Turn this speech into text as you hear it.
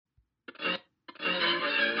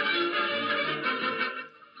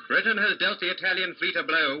Britain has dealt the Italian fleet a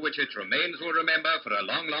blow which its remains will remember for a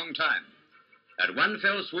long, long time. At one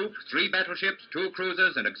fell swoop, 3 battleships, 2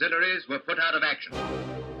 cruisers, and auxiliaries were put out of action.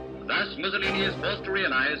 Thus, Mussolini is forced to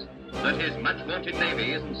realize that his much-vaunted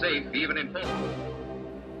navy isn't safe even in port.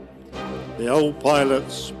 The old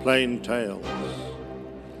pilot's plain tales.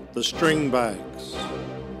 The string bags.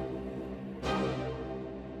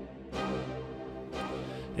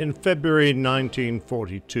 In February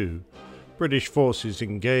 1942, British forces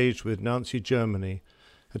engaged with Nazi Germany,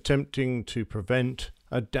 attempting to prevent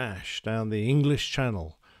a dash down the English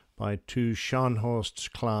Channel by 2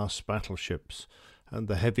 Scharnhorst-class battleships and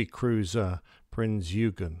the heavy cruiser Prinz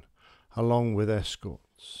Eugen, along with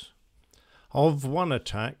escorts. Of one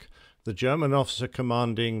attack, the German officer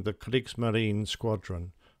commanding the Kriegsmarine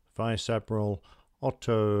Squadron, Vice Admiral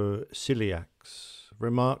Otto Ciliax,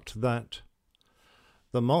 remarked that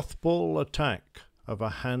the mothball attack of a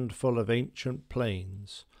handful of ancient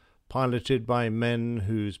planes, piloted by men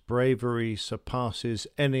whose bravery surpasses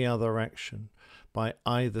any other action by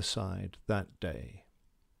either side that day.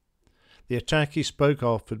 The attack he spoke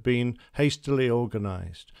of had been hastily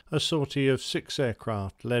organized, a sortie of 6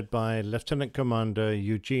 aircraft led by Lieutenant Commander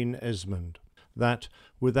Eugene Esmond, that,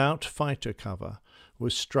 without fighter cover,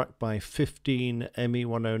 was struck by 15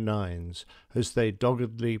 Me-109s as they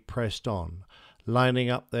doggedly pressed on, lining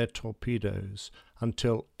up their torpedoes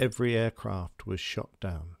until every aircraft was shot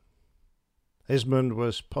down. Esmond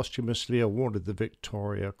was posthumously awarded the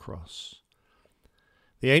Victoria Cross.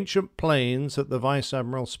 The ancient planes that the Vice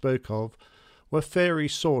Admiral spoke of were Fairey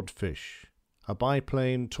Swordfish, a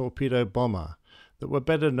biplane torpedo bomber that were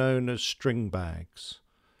better known as string bags,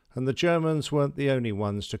 and the Germans weren't the only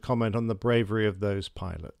ones to comment on the bravery of those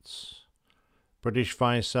pilots. British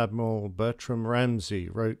Vice Admiral Bertram Ramsay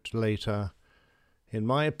wrote later, "In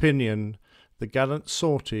my opinion, the gallant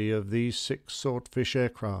sortie of these 6 Swordfish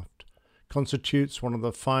aircraft constitutes one of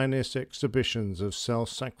the finest exhibitions of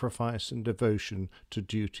self-sacrifice and devotion to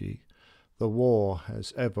duty the war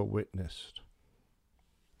has ever witnessed."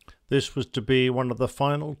 This was to be one of the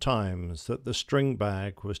final times that the string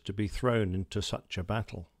bag was to be thrown into such a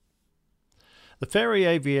battle. The Fairey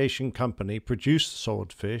Aviation Company produced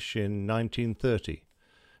Swordfish in 1930,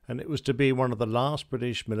 and it was to be one of the last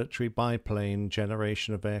British military biplane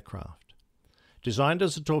generation of aircraft. Designed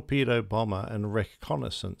as a torpedo bomber and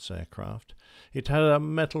reconnaissance aircraft, it had a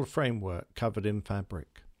metal framework covered in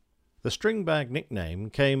fabric. The string bag nickname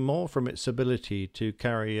came more from its ability to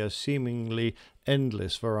carry a seemingly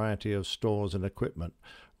endless variety of stores and equipment,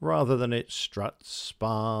 rather than its struts,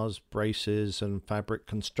 spars, braces, and fabric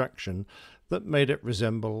construction that made it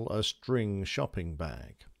resemble a string shopping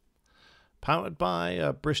bag. Powered by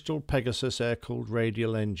a Bristol Pegasus air-cooled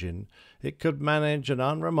radial engine, it could manage an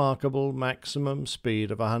unremarkable maximum speed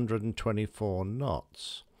of 124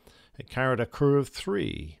 knots. It carried a crew of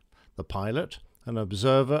 3, the pilot, an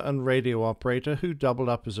observer and radio operator who doubled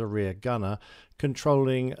up as a rear gunner,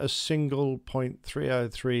 controlling a single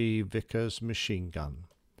 .303 Vickers machine gun.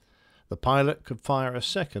 The pilot could fire a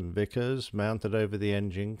second Vickers mounted over the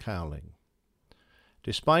engine cowling.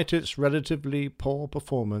 Despite its relatively poor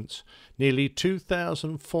performance, nearly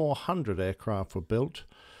 2,400 aircraft were built,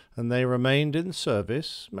 and they remained in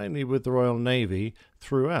service, mainly with the Royal Navy,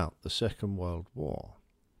 throughout the Second World War.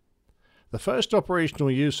 The first operational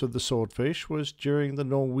use of the Swordfish was during the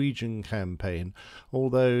Norwegian campaign,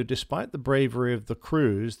 although despite the bravery of the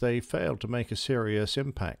crews, they failed to make a serious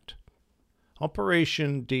impact.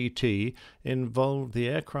 Operation DT involved the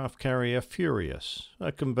aircraft carrier Furious,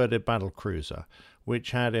 a converted battlecruiser,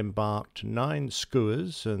 which had embarked 9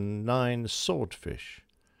 skuas and 9 Swordfish.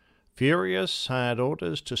 Furious had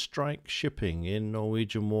orders to strike shipping in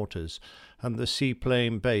Norwegian waters and the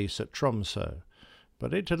seaplane base at Tromsø,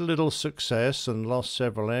 but it had little success and lost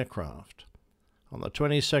several aircraft. On the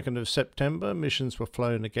 22nd of September, missions were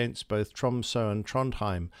flown against both Tromsø and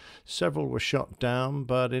Trondheim. Several were shot down,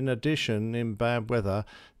 but in addition, in bad weather,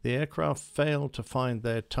 the aircraft failed to find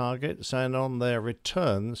their targets, and on their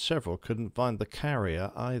return, several couldn't find the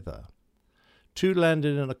carrier either. 2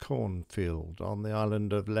 landed in a cornfield on the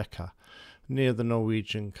island of Leka, near the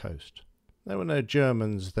Norwegian coast. There were no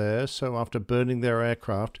Germans there, so after burning their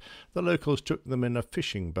aircraft, the locals took them in a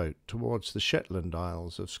fishing boat towards the Shetland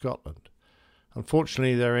Isles of Scotland.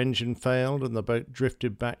 Unfortunately, their engine failed and the boat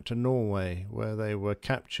drifted back to Norway, where they were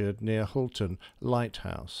captured near Hulton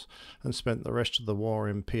Lighthouse and spent the rest of the war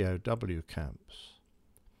in POW camps.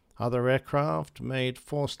 Other aircraft made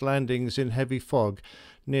forced landings in heavy fog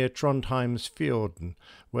near Trondheimsfjorden,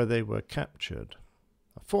 where they were captured.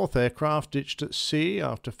 A 4th aircraft ditched at sea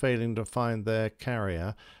after failing to find their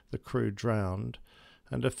carrier. The crew drowned,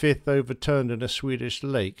 and a fifth overturned in a Swedish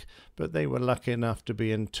lake, but they were lucky enough to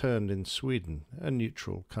be interned in Sweden, a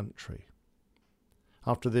neutral country.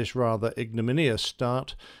 After this rather ignominious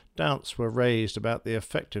start, doubts were raised about the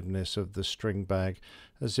effectiveness of the string bag,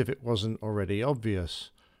 as if it wasn't already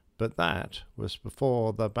obvious, but that was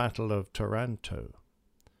before the Battle of Taranto.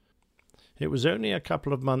 It was only a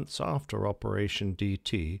couple of months after Operation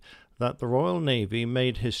DT that the Royal Navy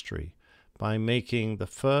made history by making the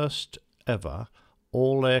first ever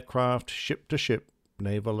all-aircraft ship-to-ship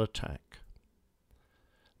naval attack.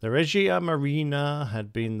 The Regia Marina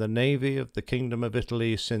had been the navy of the Kingdom of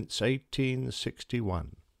Italy since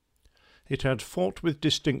 1861. It had fought with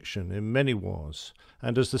distinction in many wars,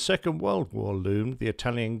 and as the Second World War loomed, the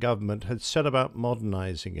Italian government had set about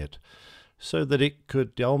modernizing it so that it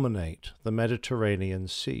could dominate the Mediterranean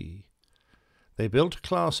Sea. They built a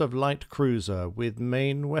class of light cruiser with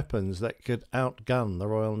main weapons that could outgun the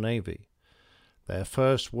Royal Navy. Their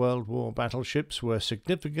First World War battleships were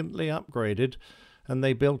significantly upgraded, and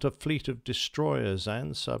they built a fleet of destroyers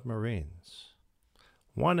and submarines.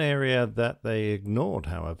 One area that they ignored,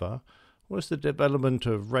 however, was the development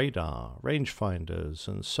of radar, rangefinders,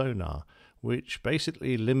 and sonar, which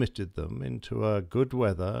basically limited them into a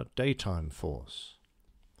good-weather daytime force.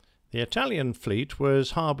 The Italian fleet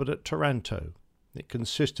was harboured at Taranto. It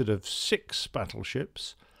consisted of 6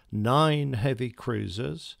 battleships, 9 heavy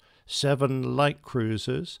cruisers, 7 light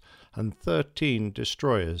cruisers, and 13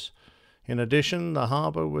 destroyers. In addition, the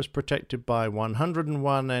harbour was protected by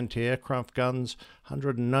 101 anti-aircraft guns,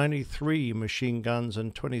 193 machine guns,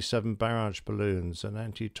 and 27 barrage balloons and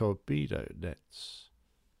anti-torpedo nets.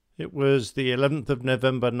 It was the 11th of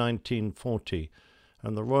November 1940,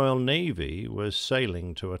 and the Royal Navy was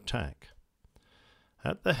sailing to attack.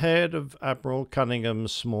 At the head of Admiral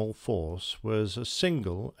Cunningham's small force was a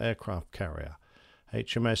single aircraft carrier,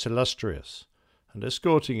 HMS Illustrious, and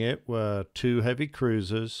escorting it were 2 heavy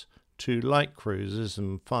cruisers, 2 light cruisers,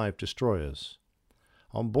 and 5 destroyers.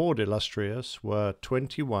 On board Illustrious were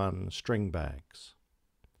 21 string bags.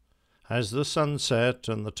 As the sun set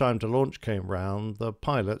and the time to launch came round, the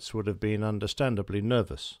pilots would have been understandably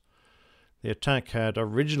nervous. The attack had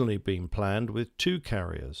originally been planned with 2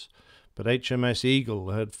 carriers, but HMS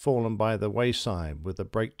Eagle had fallen by the wayside with a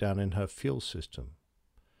breakdown in her fuel system.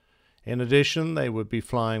 In addition, they would be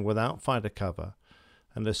flying without fighter cover,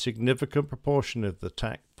 and a significant proportion of the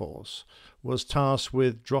attack force was tasked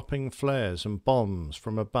with dropping flares and bombs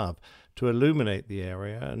from above to illuminate the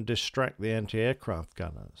area and distract the anti-aircraft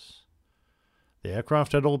gunners. The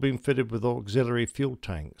aircraft had all been fitted with auxiliary fuel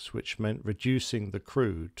tanks, which meant reducing the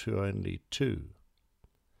crew to only 2.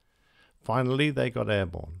 Finally, they got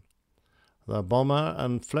airborne. The bomber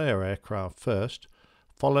and flare aircraft first,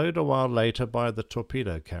 followed a while later by the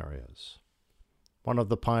torpedo carriers. One of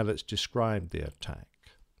the pilots described the attack.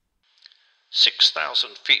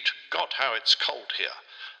 6,000 feet. God, how it's cold here.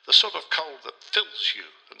 The sort of cold that fills you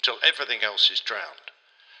until everything else is drowned.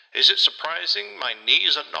 Is it surprising my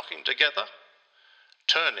knees are knocking together?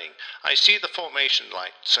 Turning, I see the formation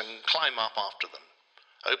lights and climb up after them.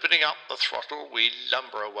 Opening up the throttle, we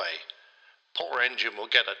lumber away. Poor engine will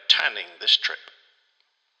get a tanning this trip.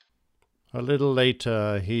 A little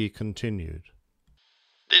later he continued.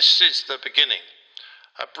 This is the beginning.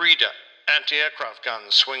 A breeder anti-aircraft gun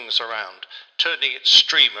swings around, turning its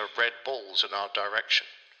stream of red balls in our direction.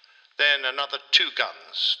 Then another 2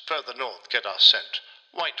 guns further north get our scent,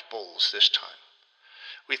 white balls this time.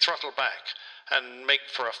 We throttle back and make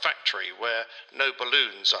for a factory where no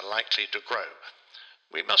balloons are likely to grow.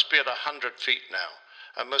 We must be at 100 feet now,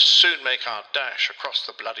 and must soon make our dash across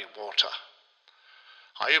the bloody water.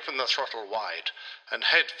 I open the throttle wide and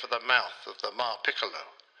head for the mouth of the Mar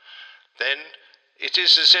Piccolo. Then it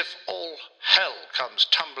is as if all hell comes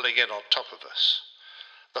tumbling in on top of us.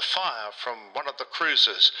 The fire from one of the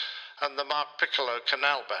cruisers and the Mar Piccolo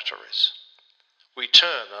canal batteries. We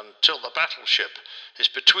turn until the battleship is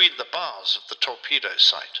between the bars of the torpedo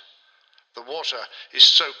sight. The water is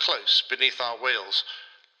so close beneath our wheels.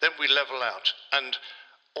 Then we level out, and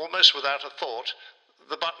almost without a thought,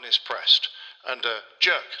 the button is pressed, and a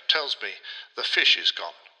jerk tells me the fish is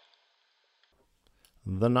gone.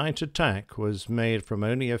 The night attack was made from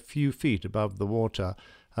only a few feet above the water,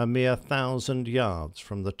 a mere 1,000 yards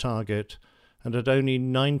from the target, and at only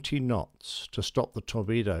 90 knots to stop the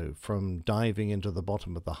torpedo from diving into the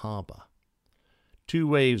bottom of the harbour. 2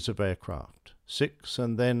 waves of aircraft, 6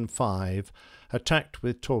 and then 5, attacked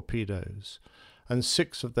with torpedoes, and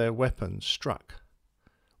 6 of their weapons struck.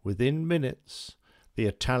 Within minutes, the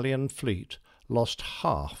Italian fleet lost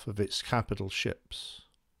half of its capital ships.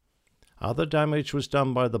 Other damage was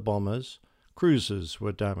done by the bombers, Cruisers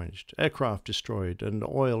were damaged, aircraft destroyed, and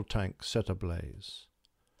oil tanks set ablaze.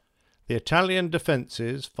 The Italian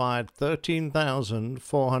defences fired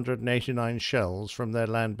 13,489 shells from their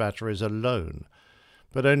land batteries alone,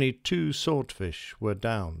 but only 2 swordfish were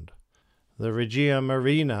downed. The Regia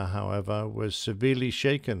Marina, however, was severely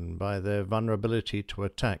shaken by their vulnerability to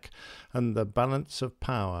attack, and the balance of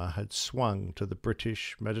power had swung to the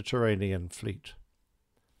British Mediterranean fleet.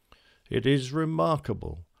 It is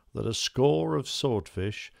remarkable that a score of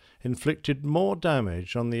swordfish inflicted more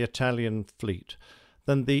damage on the Italian fleet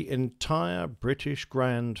than the entire British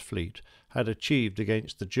Grand Fleet had achieved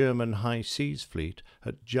against the German High Seas Fleet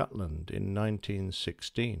at Jutland in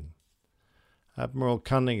 1916. Admiral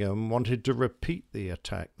Cunningham wanted to repeat the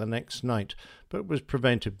attack the next night, but was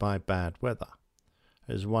prevented by bad weather.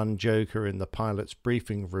 As one joker in the pilot's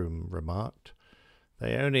briefing room remarked,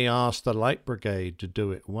 "They only asked the Light Brigade to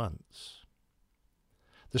do it once."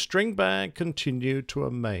 The string bag continued to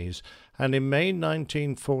amaze, and in May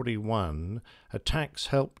 1941 attacks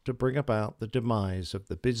helped to bring about the demise of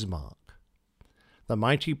the Bismarck. The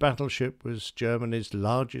mighty battleship was Germany's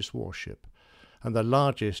largest warship, and the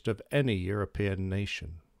largest of any European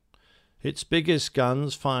nation. Its biggest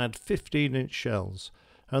guns fired 15-inch shells,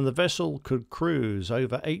 and the vessel could cruise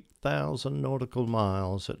over 8,000 nautical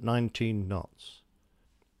miles at 19 knots.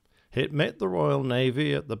 It met the Royal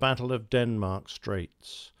Navy at the Battle of Denmark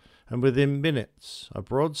Straits, and within minutes a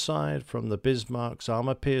broadside from the Bismarck's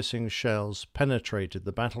armour-piercing shells penetrated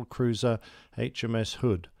the battle cruiser HMS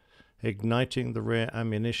Hood, igniting the rear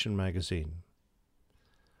ammunition magazine.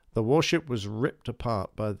 The warship was ripped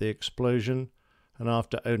apart by the explosion, and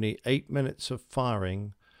after only 8 minutes of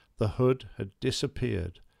firing, the Hood had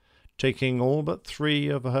disappeared, taking all but 3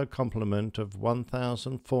 of her complement of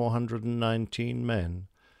 1,419 men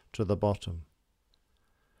to the bottom.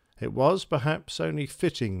 It was perhaps only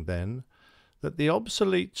fitting, then, that the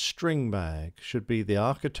obsolete string bag should be the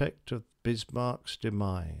architect of Bismarck's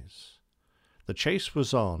demise. The chase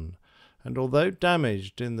was on, and although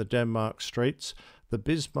damaged in the Denmark Straits, the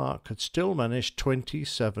Bismarck had still managed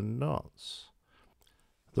 27 knots.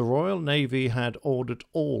 The Royal Navy had ordered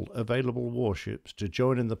all available warships to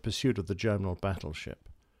join in the pursuit of the German battleship,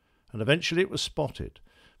 and eventually it was spotted,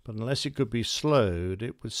 but unless it could be slowed,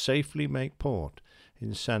 it would safely make port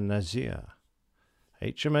in Saint-Nazaire.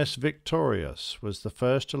 HMS Victorious was the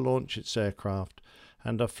first to launch its aircraft,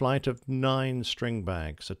 and a flight of 9 string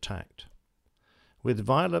bags attacked. With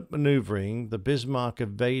violent manoeuvring, the Bismarck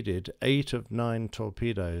evaded 8 of 9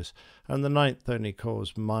 torpedoes, and the 9th only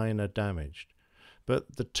caused minor damage.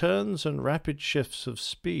 But the turns and rapid shifts of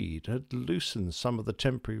speed had loosened some of the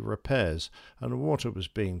temporary repairs, and water was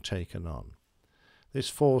being taken on. This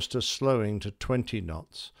forced a slowing to 20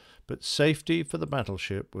 knots, but safety for the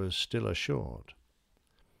battleship was still assured.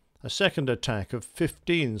 A second attack of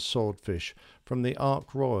 15 swordfish from the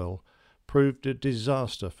Ark Royal proved a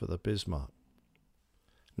disaster for the Bismarck.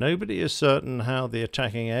 Nobody is certain how the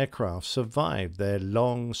attacking aircraft survived their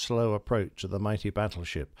long, slow approach to the mighty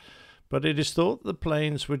battleship, but it is thought the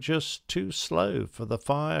planes were just too slow for the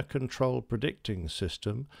fire control predicting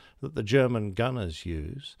system that the German gunners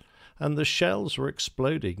use, and the shells were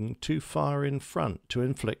exploding too far in front to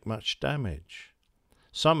inflict much damage.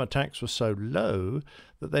 Some attacks were so low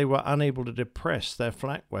that they were unable to depress their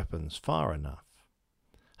flak weapons far enough.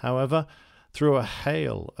 However, through a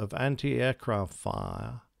hail of anti-aircraft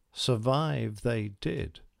fire, survive they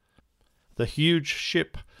did. The huge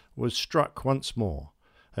ship was struck once more,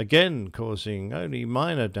 again causing only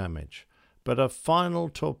minor damage, but a final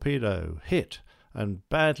torpedo hit and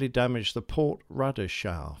badly damaged the port rudder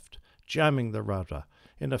shaft, jamming the rudder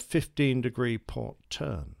in a 15-degree port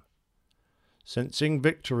turn. Sensing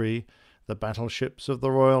victory, the battleships of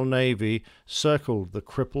the Royal Navy circled the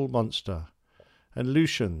crippled monster, and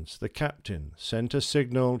Lutyens, the captain, sent a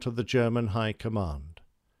signal to the German High Command.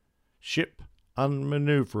 "Ship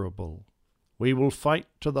unmanoeuvrable. We will fight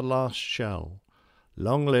to the last shell.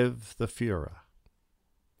 Long live the Führer."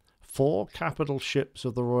 4 capital ships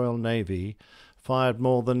of the Royal Navy fired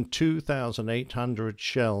more than 2,800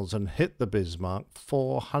 shells and hit the Bismarck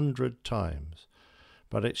 400 times,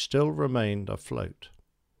 but it still remained afloat.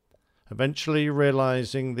 Eventually,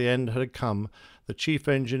 realizing the end had come, the chief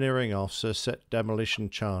engineering officer set demolition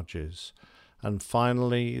charges, and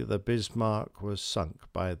finally the Bismarck was sunk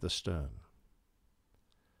by the stern.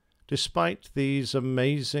 Despite these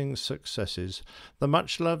amazing successes, the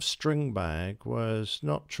much-loved string bag was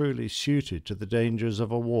not truly suited to the dangers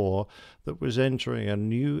of a war that was entering a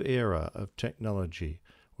new era of technology,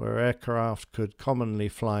 where aircraft could commonly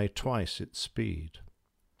fly twice its speed.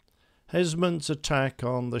 Esmond's attack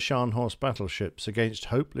on the Scharnhorst battleships against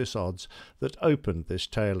hopeless odds that opened this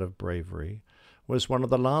tale of bravery was one of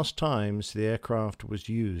the last times the aircraft was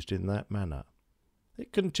used in that manner.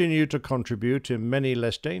 It continued to contribute in many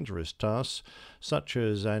less dangerous tasks, such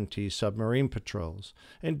as anti-submarine patrols.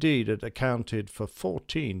 Indeed, it accounted for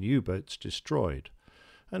 14 U-boats destroyed,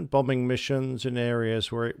 and bombing missions in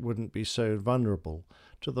areas where it wouldn't be so vulnerable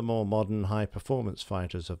to the more modern high-performance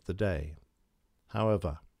fighters of the day.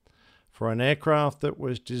 However, for an aircraft that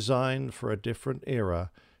was designed for a different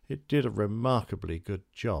era, it did a remarkably good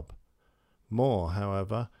job. More,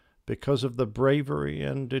 however, because of the bravery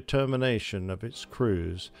and determination of its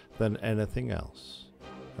crews than anything else,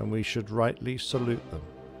 and we should rightly salute them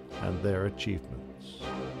and their achievement.